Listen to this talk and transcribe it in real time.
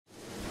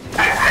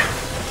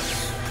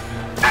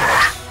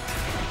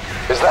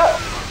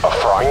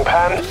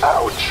pan.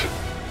 Ouch.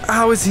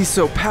 How is he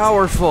so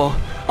powerful?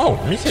 Oh,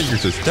 he said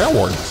uses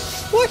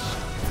steroids. What?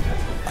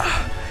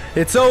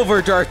 It's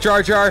over, Darth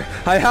Jar Jar.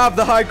 I have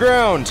the high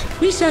ground.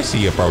 Be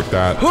sassy about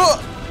that.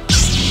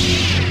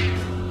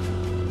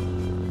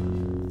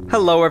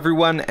 Hello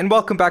everyone, and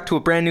welcome back to a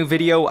brand new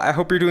video. I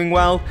hope you're doing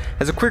well.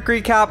 As a quick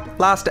recap,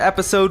 last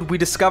episode we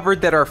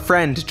discovered that our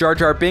friend Jar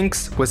Jar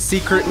Binks was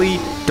secretly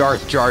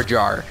Darth Jar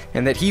Jar,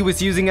 and that he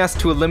was using us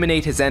to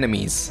eliminate his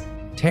enemies.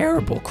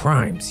 Terrible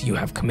crimes you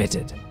have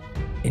committed.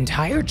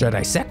 Entire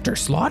Jedi sector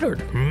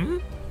slaughtered,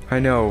 I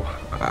know.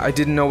 I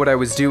didn't know what I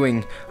was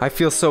doing. I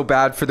feel so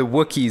bad for the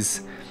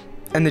Wookiees.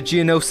 And the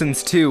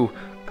Geonosians too.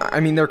 I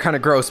mean, they're kind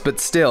of gross, but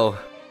still.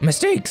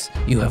 Mistakes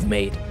you have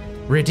made.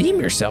 Redeem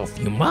yourself,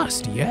 you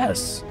must,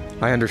 yes.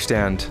 I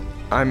understand.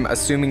 I'm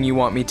assuming you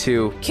want me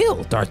to...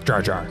 Kill Darth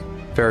Jar Jar.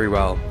 Very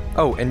well.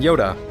 Oh, and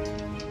Yoda.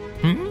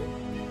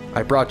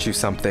 I brought you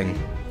something.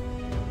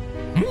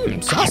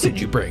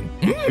 Sausage you bring.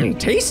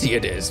 Tasty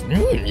it is.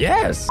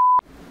 Yes.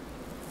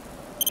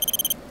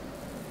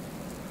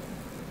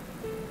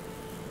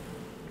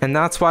 And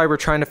that's why we're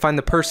trying to find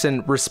the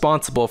person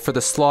responsible for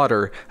the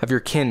slaughter of your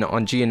kin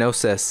on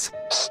Geonosis.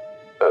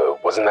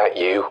 Wasn't that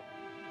you?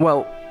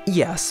 Well,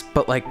 yes,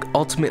 but like,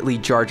 ultimately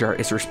Jar Jar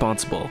is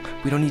responsible.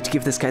 We don't need to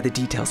give this guy the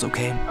details,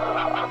 okay?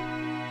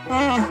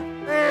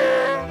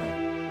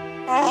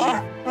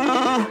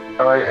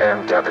 I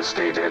am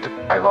devastated.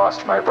 I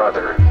lost my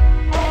brother.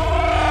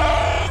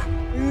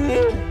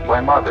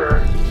 My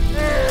mother.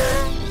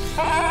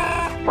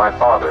 My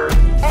father.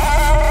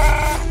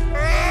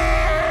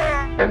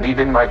 And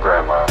even my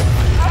grandma.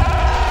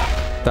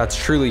 That's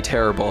truly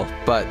terrible,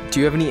 but do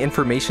you have any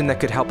information that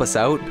could help us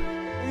out?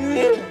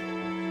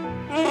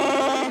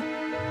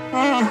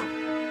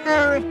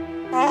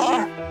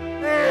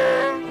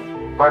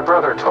 My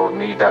brother told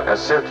me that a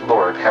Sith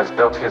Lord has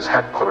built his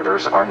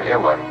headquarters on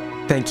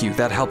Ilum. Thank you,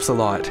 that helps a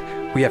lot.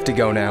 We have to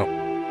go now.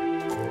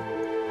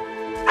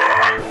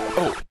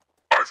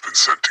 I've been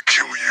sent to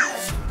kill you.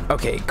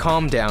 Okay,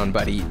 calm down,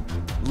 buddy.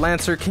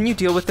 Lancer, can you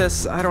deal with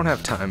this? I don't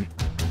have time.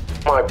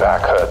 My back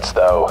hurts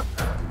though.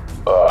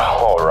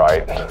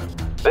 Alright.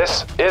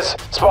 This is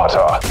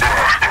Sparta!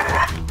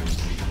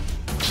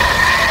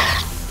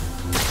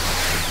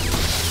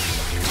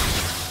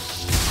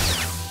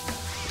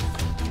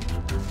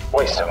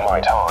 Waste of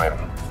my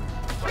time.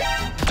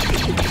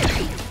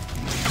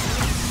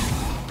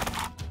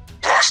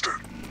 Lost it.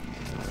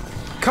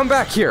 Come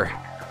back here!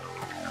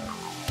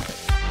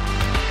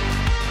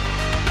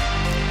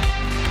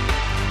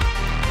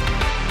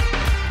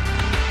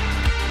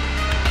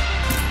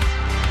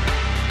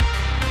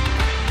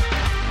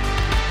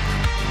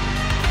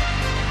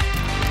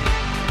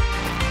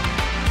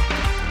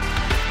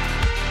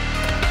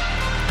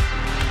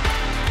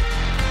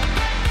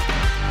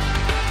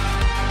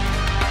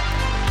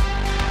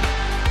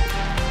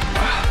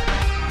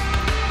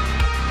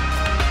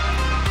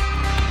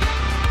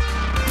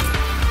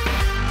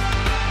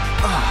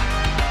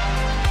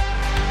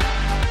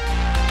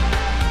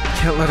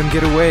 Can't let him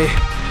get away.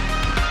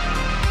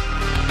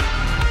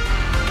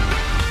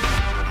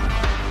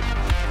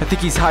 I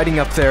think he's hiding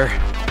up there.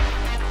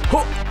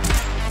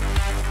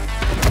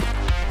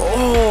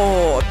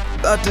 Oh,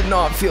 that did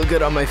not feel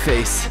good on my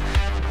face.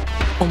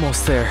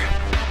 Almost there.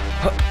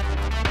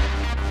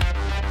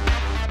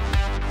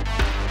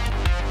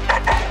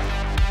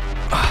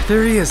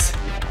 There he is.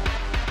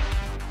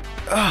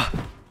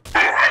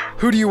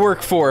 Who do you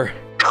work for?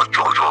 Darth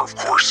Jar Jar, of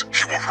course.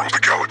 He will rule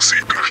the galaxy,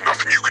 and there's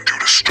nothing you can do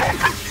to stop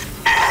him.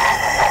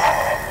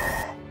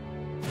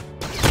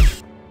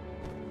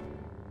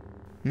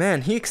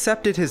 Man, he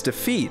accepted his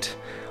defeat.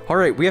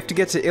 Alright, we have to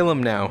get to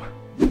Ilum now.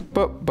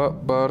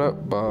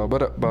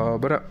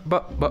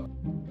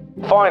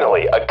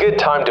 Finally, a good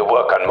time to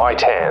work on my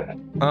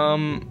tan.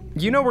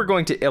 You know we're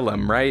going to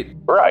Ilum, right?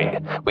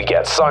 Right, we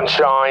get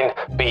sunshine,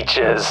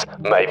 beaches,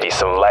 maybe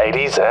some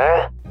ladies,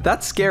 eh?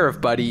 That's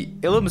Scarif, buddy.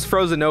 Ilum's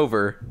frozen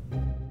over.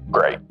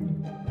 Great.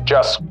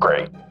 Just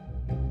great.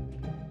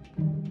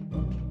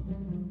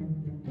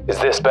 Is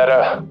this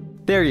better?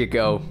 There you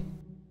go.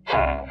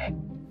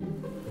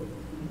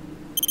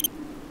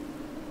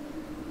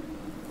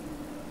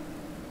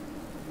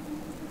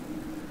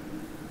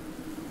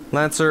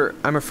 Lancer,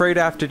 I'm afraid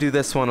I have to do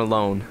this one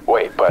alone.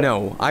 Wait, but...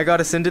 No, I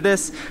got us into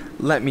this.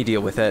 Let me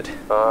deal with it.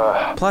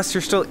 Plus,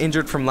 you're still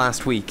injured from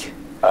last week.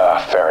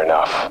 Fair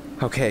enough.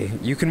 Okay,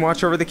 you can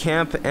watch over the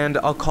camp, and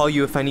I'll call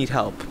you if I need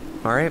help.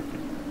 Alright?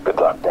 Good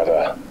luck,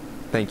 brother.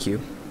 Thank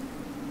you.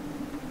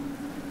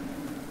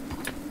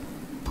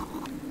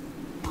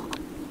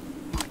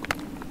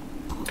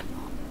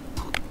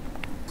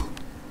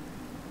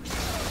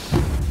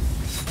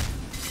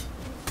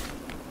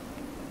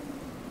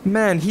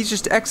 Man, he's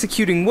just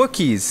executing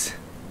Wookiees.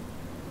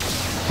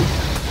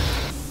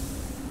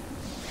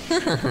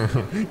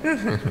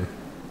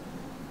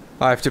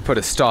 I have to put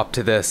a stop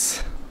to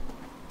this.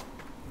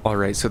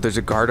 Alright, so there's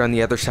a guard on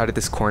the other side of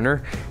this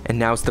corner, and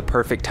now's the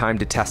perfect time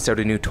to test out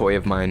a new toy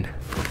of mine.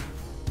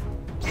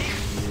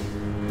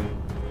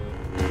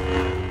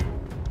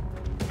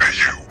 Hey,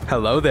 you.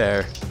 Hello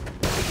there.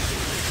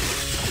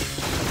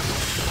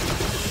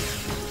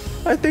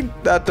 I think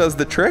that does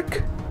the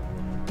trick.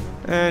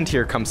 And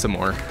here comes some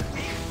more.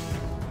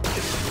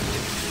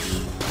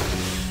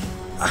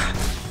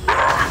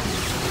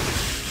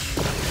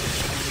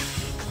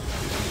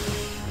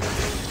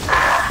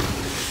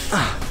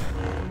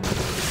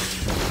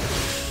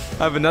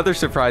 I have another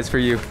surprise for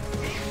you.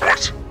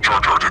 What?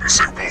 Jar Jar didn't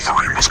say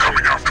Wolverine was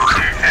coming after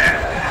him.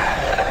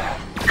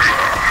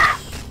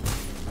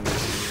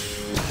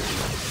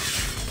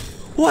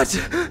 What?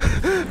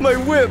 My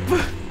whip!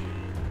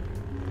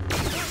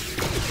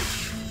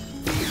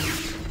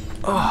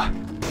 Oh.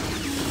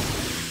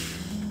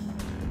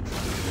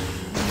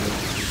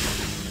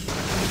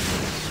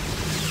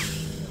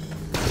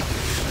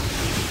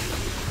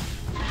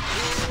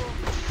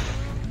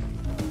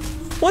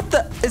 What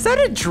the? Is that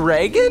a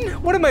dragon?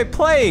 What am I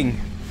playing?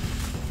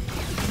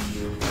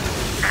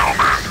 No,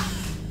 man.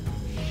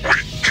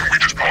 Wait, can we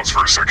just pause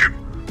for a second?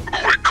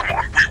 Wait, come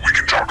on, we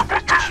can talk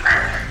about this.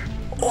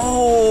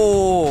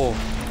 Oh!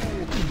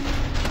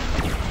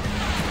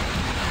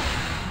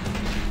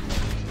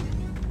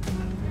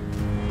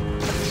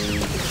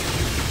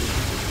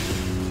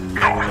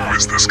 Now, who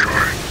is this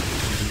guy?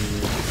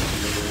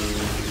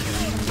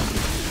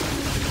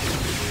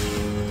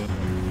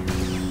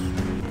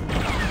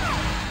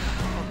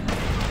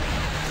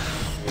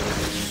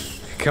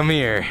 Come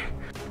here.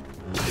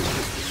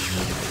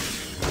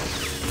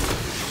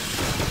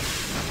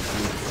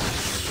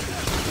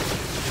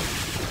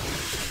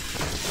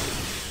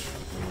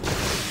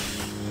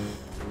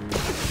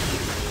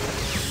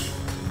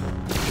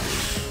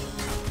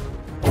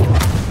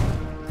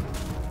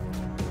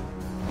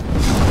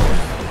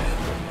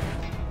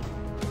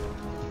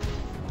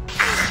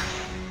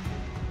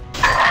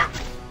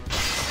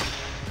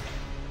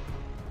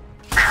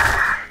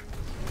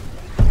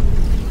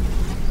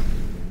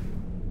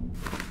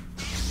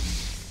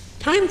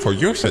 Time for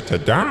Yusa to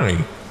die.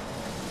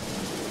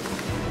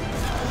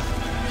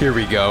 Here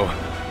we go.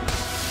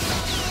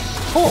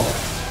 Oh.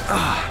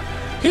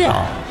 Here.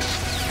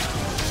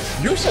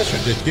 Yusa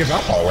should just give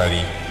up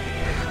already.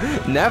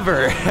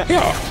 Never.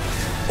 Here.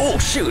 Oh,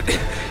 shoot.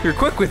 You're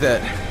quick with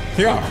it.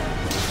 Here.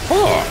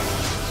 Oh.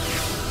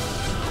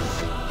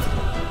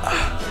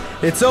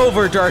 It's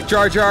over, Darth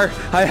Jar Jar.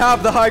 I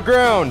have the high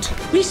ground.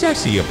 Be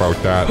sassy about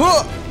that.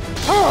 Huh.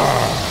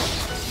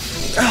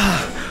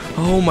 Ah.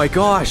 Oh my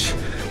gosh.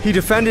 He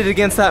defended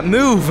against that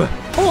move.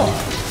 Oh.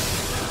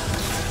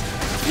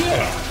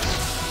 Yeah.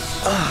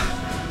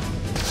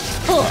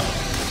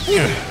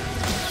 Yeah.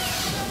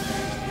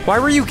 Why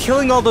were you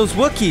killing all those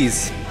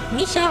Wookiees?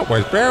 Misa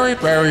was very,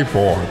 very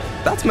bored.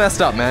 That's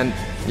messed up, man.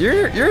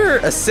 You're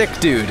a sick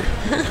dude.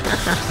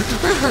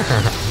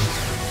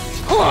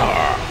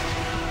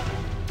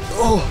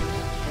 Oh.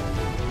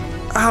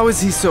 How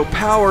is he so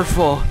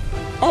powerful?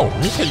 Oh,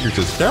 Misa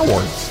uses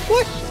steroids.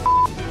 What?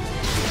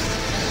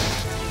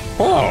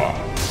 Oh.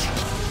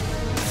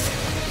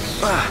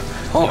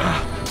 Oh.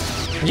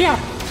 Yeah.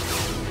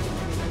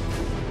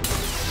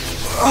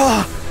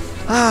 Oh.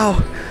 Ow.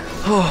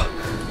 Oh.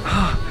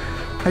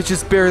 I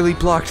just barely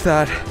blocked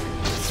that.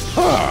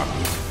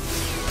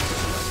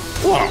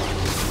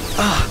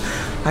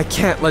 I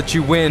can't let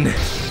you win.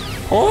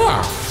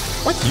 Oh.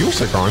 What's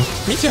Yusagon?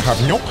 Misa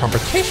have no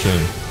competition.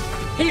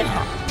 Here.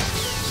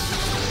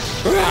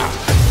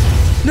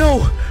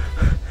 No.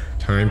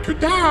 Time to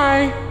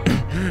die.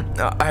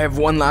 I have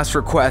one last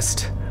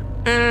request.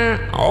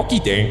 Okay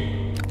then.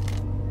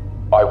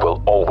 I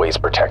will always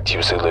protect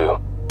you, Zulu.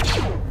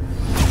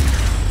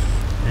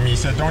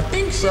 Misa don't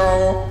think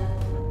so.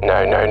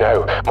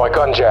 No, my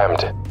gun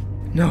jammed.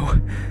 No.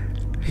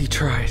 He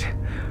tried.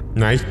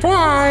 Nice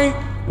try.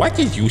 What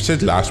is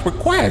Yusa's last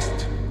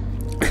request?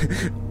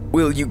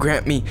 Will you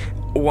grant me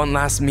one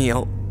last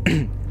meal?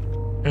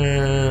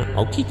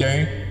 Okay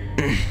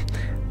then.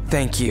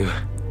 Thank you.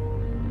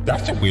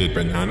 That's a weird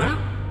banana.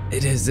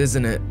 It is,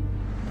 isn't it?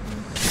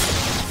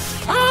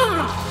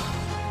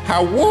 Ah!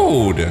 How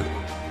rude!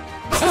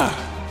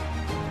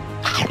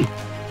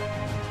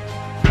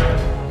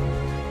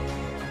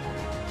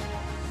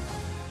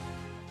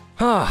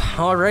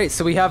 Alright,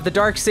 so we have the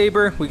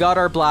Darksaber, we got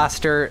our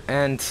blaster,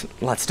 and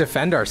let's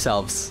defend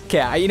ourselves.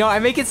 Okay, you know, I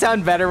make it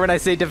sound better when I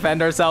say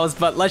defend ourselves,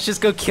 but let's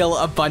just go kill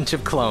a bunch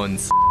of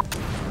clones.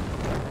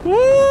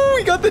 Woo!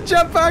 We got the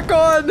jetpack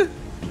on!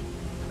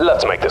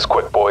 Let's make this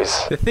quick,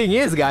 boys. The thing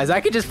is, guys, I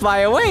could just fly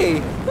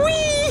away.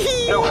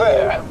 Whee! No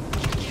fair.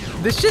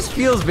 This just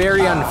feels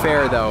very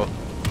unfair, though.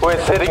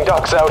 We're sitting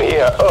ducks out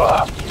here.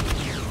 Ugh.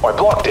 I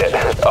blocked it.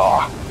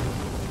 Ugh.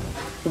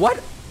 What?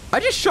 I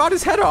just shot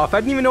his head off.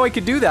 I didn't even know I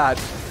could do that.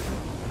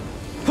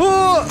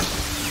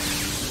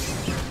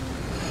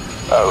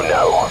 Oh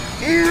no.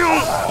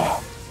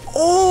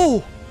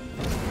 Oh!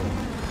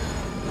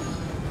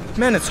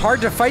 Man, it's hard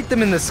to fight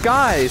them in the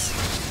skies.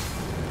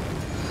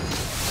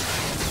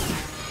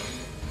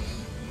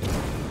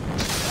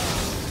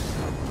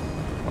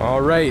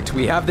 All right,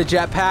 we have the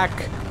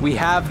jetpack. We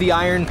have the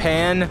iron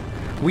pan.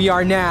 We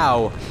are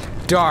now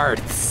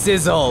Darth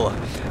Sizzle.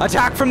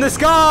 Attack from the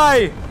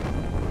sky!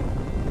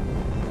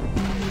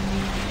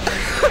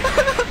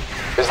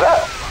 Is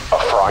that a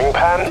frying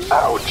pan?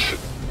 Ouch.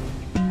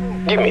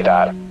 Give me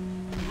that.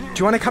 Do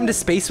you want to come to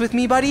space with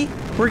me, buddy?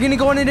 We're gonna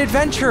go on an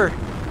adventure.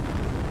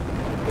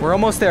 We're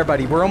almost there,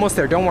 buddy. We're almost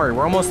there. Don't worry,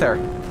 we're almost there.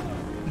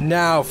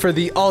 Now for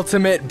the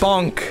ultimate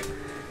bonk.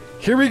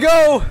 Here we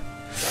go.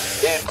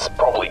 It's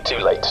probably too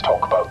late to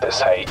talk about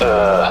this, hey.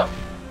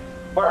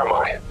 Where am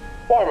I?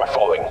 Why am I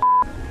falling?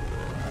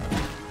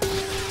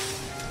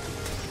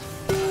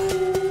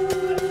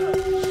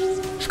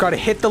 Just gotta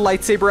hit the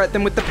lightsaber at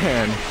them with the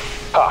pan.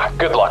 Ah,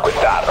 good luck with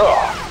that.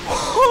 Ugh.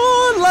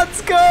 Oh,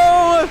 let's go!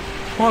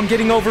 Oh, I'm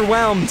getting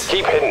overwhelmed.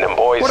 Keep hitting them,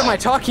 boys. What am I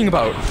talking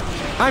about?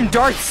 I'm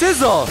Darth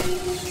Sizzle!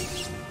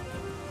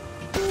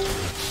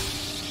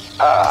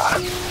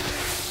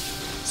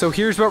 So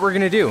here's what we're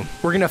gonna do.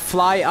 We're gonna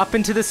fly up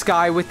into the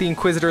sky with the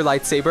Inquisitor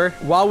lightsaber.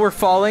 While we're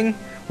falling,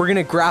 we're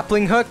gonna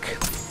grappling hook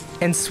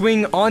and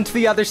swing onto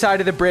the other side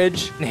of the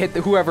bridge and hit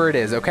whoever it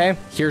is, okay?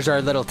 Here's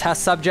our little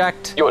test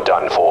subject. You're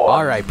done for.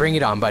 All right, bring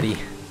it on, buddy.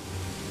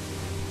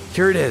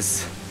 Here it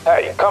is.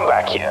 Hey, come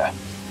back here.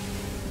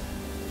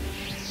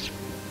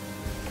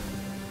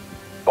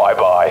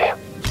 Bye-bye.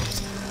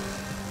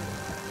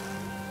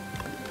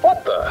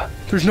 What the?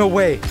 There's no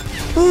way.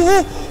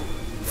 Ooh,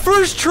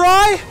 first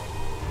try?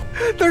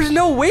 There's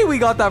no way we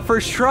got that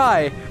first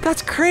try.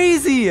 That's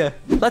crazy.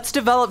 Let's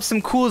develop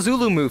some cool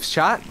Zulu moves,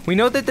 chat. We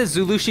know that the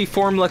Zulushi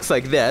form looks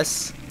like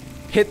this.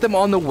 Hit them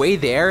on the way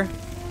there,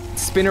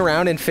 spin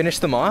around and finish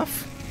them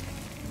off.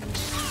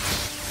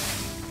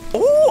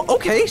 Oh,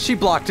 okay, she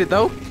blocked it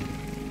though.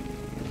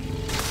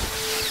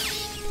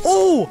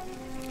 Oh,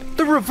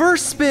 the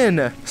reverse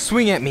spin.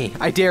 Swing at me,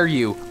 I dare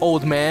you,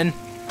 old man.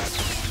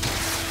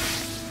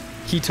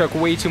 He took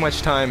way too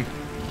much time.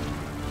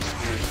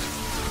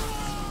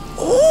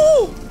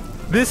 Oh!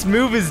 This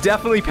move is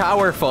definitely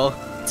powerful.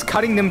 It's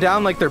cutting them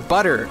down like they're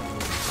butter.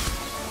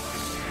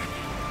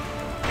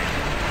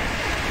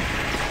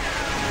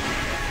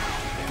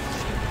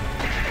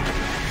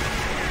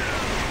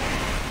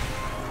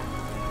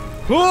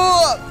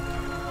 Oh!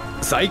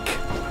 Psych.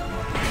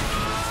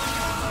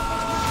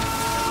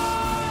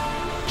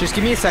 Just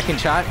give me a second,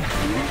 chat.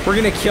 We're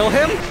gonna kill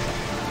him,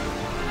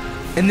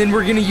 and then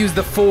we're gonna use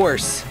the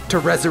Force to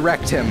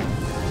resurrect him.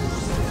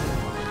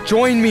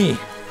 Join me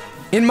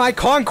in my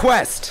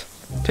conquest.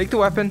 Take the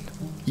weapon.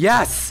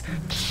 Yes.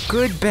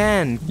 Good,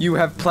 Ben. You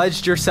have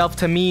pledged yourself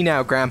to me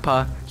now,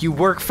 Grandpa. You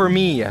work for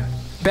me.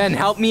 Ben,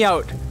 help me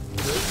out.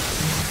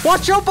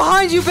 Watch out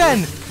behind you,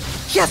 Ben.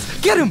 Yes,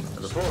 get him.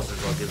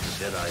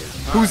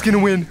 Who's gonna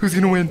win? Who's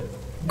gonna win?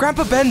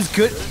 Grandpa Ben's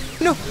good.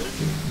 No.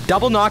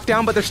 Double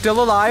knockdown, but they're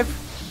still alive.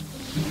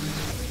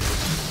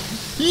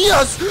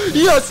 Yes,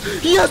 yes,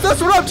 yes, that's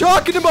what I'm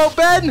talking about,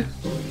 Ben.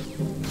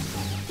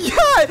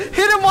 Yeah,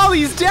 hit him while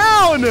he's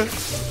down.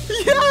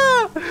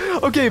 Yeah.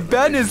 Okay,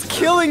 Ben is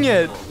killing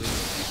it.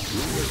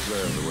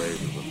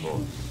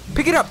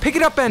 Pick it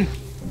up, Ben.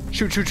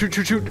 Shoot, shoot, shoot,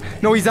 shoot, shoot.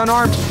 No, he's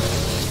unarmed.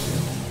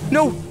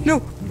 No,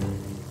 no.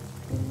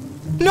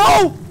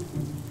 No!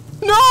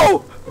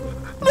 No!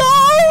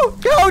 No!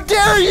 How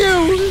dare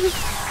you!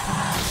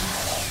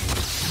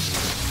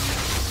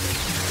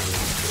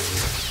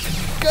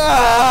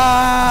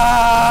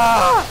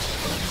 Ah!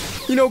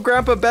 You know,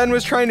 Grandpa Ben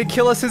was trying to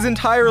kill us his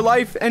entire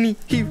life, and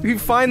he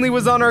finally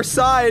was on our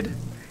side.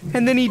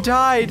 And then he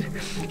died.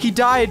 He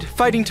died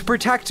fighting to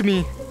protect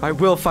me. I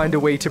will find a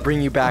way to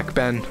bring you back,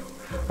 Ben.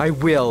 I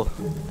will.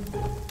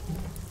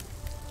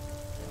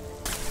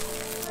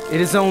 It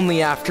is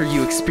only after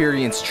you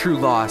experience true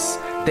loss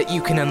that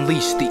you can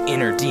unleash the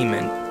inner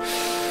demon.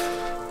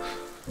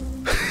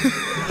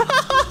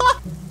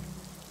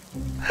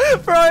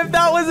 Bro, if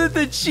that wasn't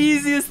the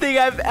cheesiest thing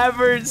I've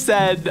ever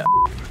said.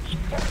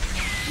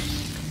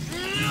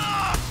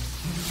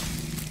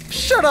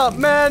 Shut up,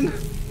 man.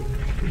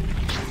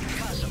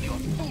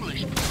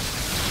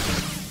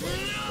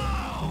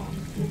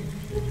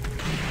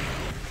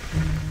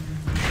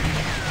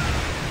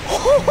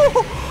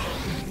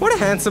 What a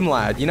handsome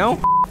lad, you know?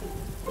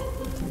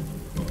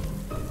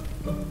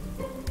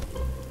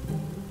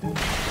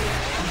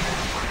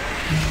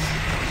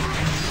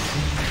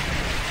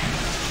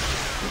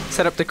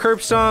 Set up the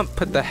curb stomp,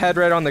 put the head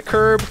right on the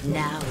curb.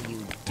 Now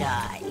you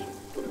die.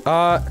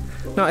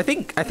 No, I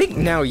think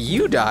now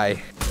you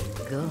die.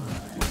 Good.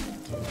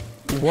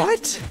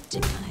 What?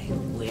 I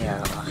will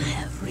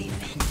have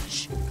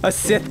revenge. A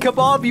Sith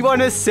kebab? You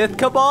want a Sith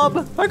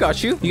kebab? I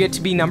got you. You get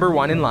to be number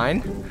 1 in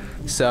line.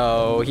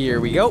 So here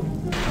we go.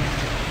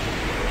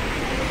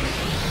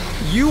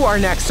 You are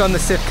next on the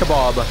Sith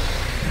kebab.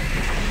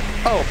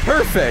 Oh,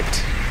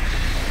 perfect.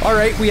 All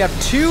right, we have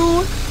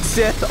 2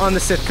 Sith on the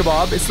Sith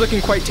kebab. It's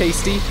looking quite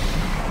tasty.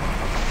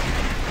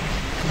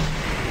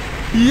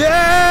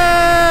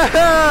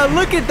 Yeah!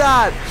 Look at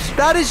that.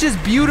 That is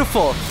just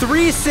beautiful.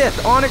 3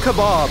 Sith on a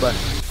kebab.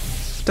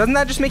 Doesn't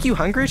that just make you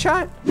hungry,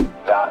 chat?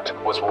 That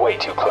was way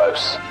too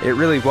close. It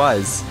really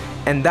was.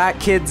 And that,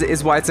 kids,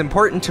 is why it's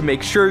important to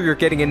make sure you're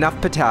getting enough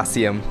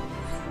potassium.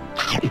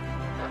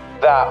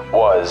 That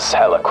was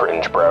hella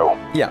cringe, bro.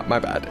 Yeah, my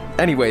bad.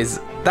 Anyways,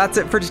 that's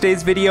it for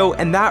today's video,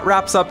 and that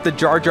wraps up the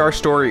Jar Jar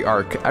story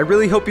arc. I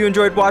really hope you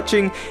enjoyed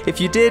watching.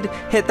 If you did,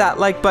 hit that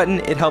like button,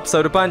 it helps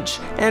out a bunch,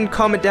 and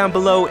comment down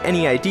below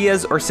any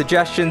ideas or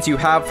suggestions you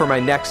have for my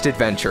next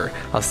adventure.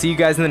 I'll see you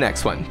guys in the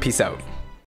next one. Peace out.